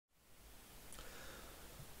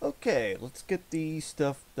Okay, let's get the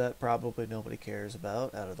stuff that probably nobody cares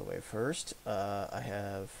about out of the way first. I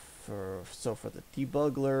have for the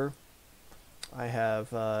debugger, I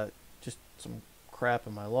have just some crap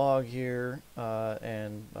in my log here,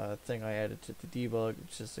 and a thing I added to the debug,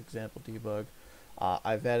 it's just example debug.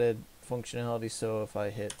 I've added functionality so if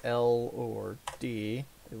I hit L or D,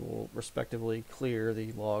 it will respectively clear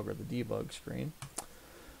the log or the debug screen.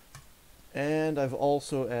 And I've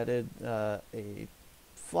also added a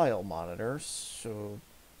file monitor, so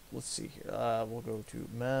let's see here. We'll go to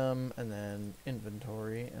mem and then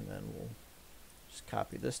inventory, and then we'll just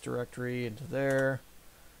copy this directory into there,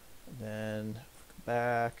 and then go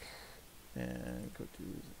back and go to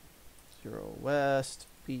 0 west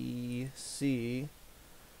BC.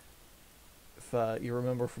 If you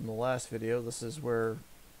remember from the last video, this is where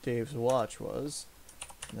Dave's watch was,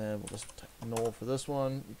 and then we'll just type null for this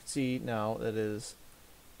one. You can see now that it is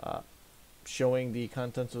showing the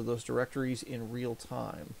contents of those directories in real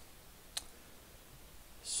time.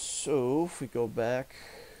 So if we go back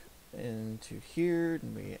into here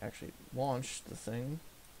and we actually launch the thing,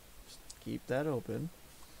 just keep that open.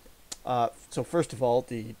 So first of all,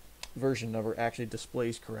 the version number actually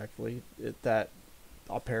displays correctly. That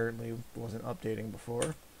apparently wasn't updating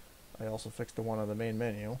before. I also fixed the one on the main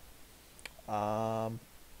menu.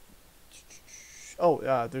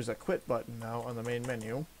 There's a quit button now on the main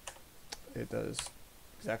menu. It does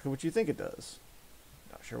exactly what you think it does.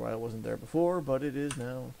 Not sure why it wasn't there before, but it is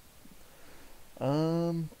now.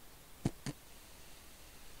 Yeah,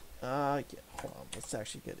 hold on. Let's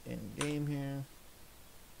actually get in game here.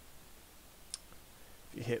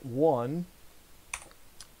 If you hit 1,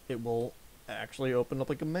 it will actually open up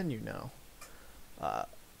like a menu now. A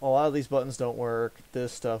lot of these buttons don't work.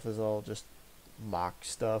 This stuff is all just mock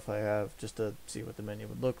stuff I have just to see what the menu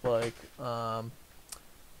would look like.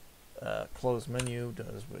 Close menu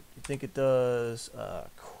does what you think it does.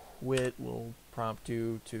 Quit will prompt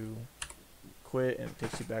you to quit, and it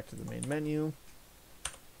takes you back to the main menu.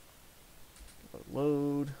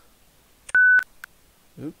 Load.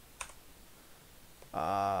 Oop.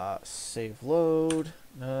 Save load.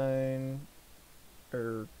 9.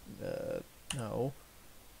 No.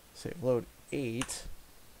 Save load 8. Do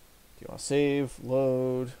you want to save,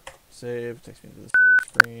 load, save? Takes me to the save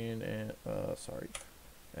screen, and sorry.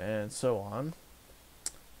 And so on.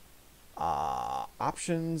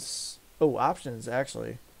 Options. Oh, options,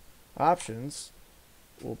 actually. Options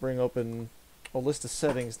will bring open a list of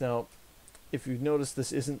settings. Now, if you've noticed,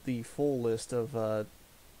 this isn't the full list of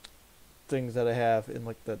things that I have in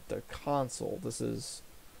like the console. This is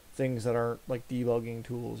things that aren't like debugging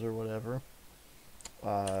tools or whatever.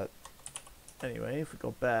 Anyway, if we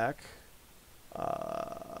go back,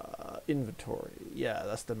 inventory. Yeah,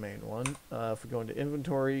 that's the main one. If we go into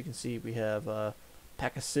inventory, you can see we have a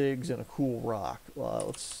pack of cigs and a cool rock.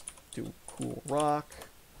 Let's do cool rock.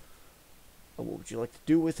 What would you like to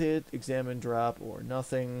do with it? Examine, drop, or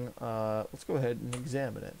nothing. Let's go ahead and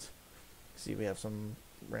examine it. See, we have some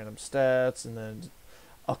random stats, and then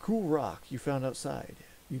a cool rock you found outside.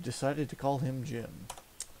 You decided to call him Jim.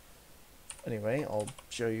 Anyway, I'll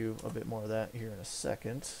show you a bit more of that here in a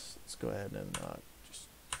second. Let's go ahead and just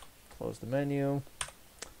close the menu.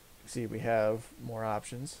 See, we have more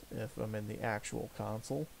options if I'm in the actual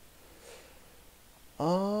console.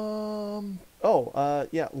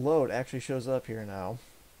 Yeah, load actually shows up here now.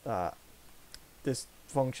 This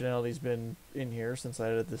functionality's been in here since I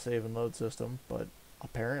did the save and load system, but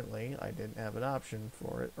apparently I didn't have an option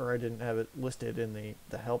for it, or I didn't have it listed in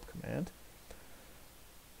the help command.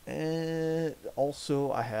 And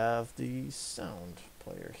also I have the sound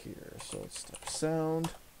player here, so let's type sound,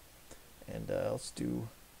 and let's do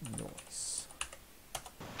noise.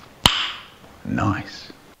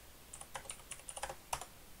 Nice.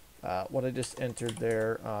 What I just entered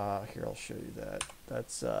there, here I'll show you that.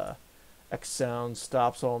 That's X sound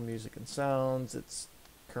stops all music and sounds. It's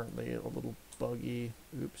currently a little buggy.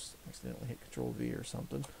 Oops, accidentally hit Control V or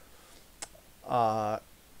something. But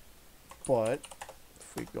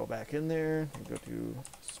if we go back in there and go to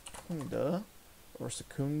Secunda, or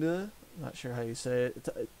Secunda, not sure how you say it.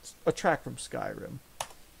 It's a track from Skyrim.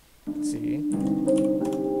 See,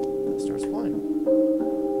 it starts playing.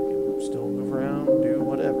 We can still move around, do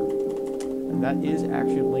whatever. And that is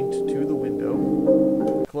actually linked to the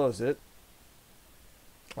window. Close it.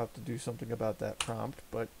 I'll have to do something about that prompt,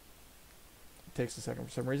 but it takes a second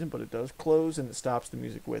for some reason, but it does close and it stops the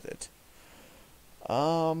music with it.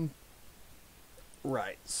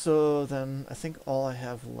 Right, so then I think all I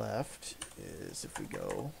have left is if we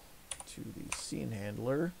go to the scene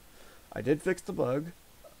handler. I did fix the bug,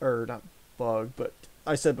 or not bug, but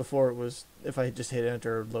I said before it was if I just hit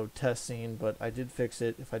enter, load test scene, but I did fix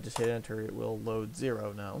it. If I just hit enter, it will load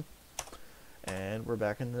 0 now. And we're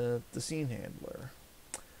back in the scene handler.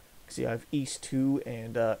 See, I have East2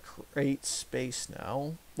 and create space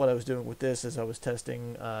now. What I was doing with this is I was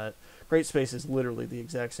testing. Create space is literally the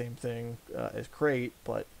exact same thing as create,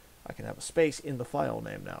 but I can have a space in the file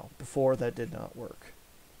name now. Before, that did not work.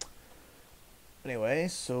 Anyway,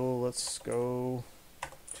 so let's go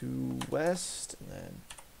to west, and then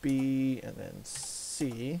B, and then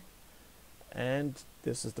C. And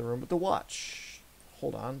this is the room with the watch.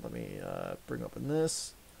 Hold on, let me bring open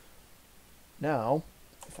this. Now,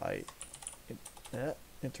 if I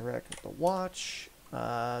interact with the watch,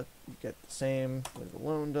 you get the same with the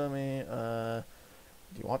loan dummy.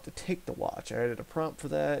 Do you want to take the watch? I added a prompt for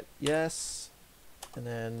that. Yes. And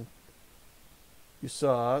then you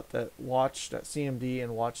saw that watch.cmd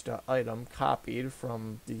and watch.item copied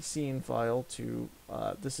from the scene file to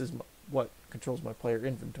this is what controls my player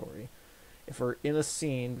inventory. If we're in a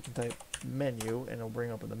scene, we can type menu and it'll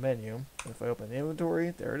bring up in the menu. And if I open the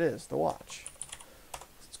inventory, there it is, the watch.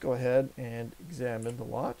 Let's go ahead and examine the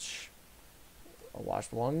watch. A watch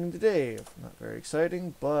belonging to Dave. Not very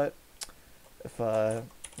exciting, but if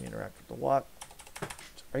we interact with the watch,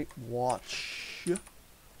 right, watch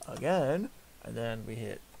again, and then we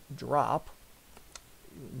hit drop,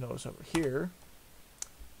 notice over here,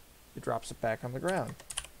 it drops it back on the ground.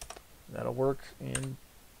 That'll work in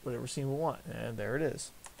whatever scene we want, and there it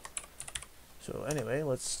is. So anyway,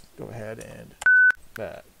 let's go ahead and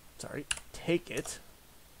take it,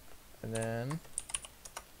 and then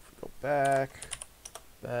if we go back,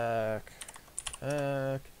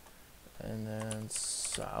 and then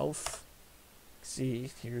south.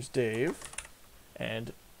 See, here's Dave,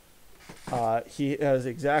 and he has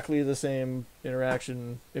exactly the same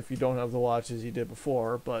interaction if you don't have the watch as he did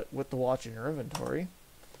before, but with the watch in your inventory.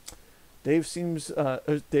 Dave sees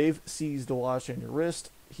the watch on your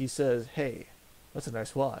wrist. He says, "Hey, that's a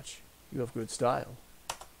nice watch. You have good style."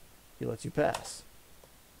 He lets you pass.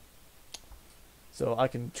 So I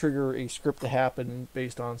can trigger a script to happen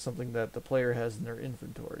based on something that the player has in their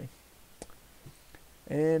inventory.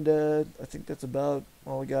 And I think that's about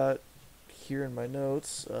all I got here in my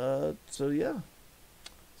notes. So yeah,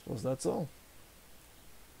 I suppose that's all.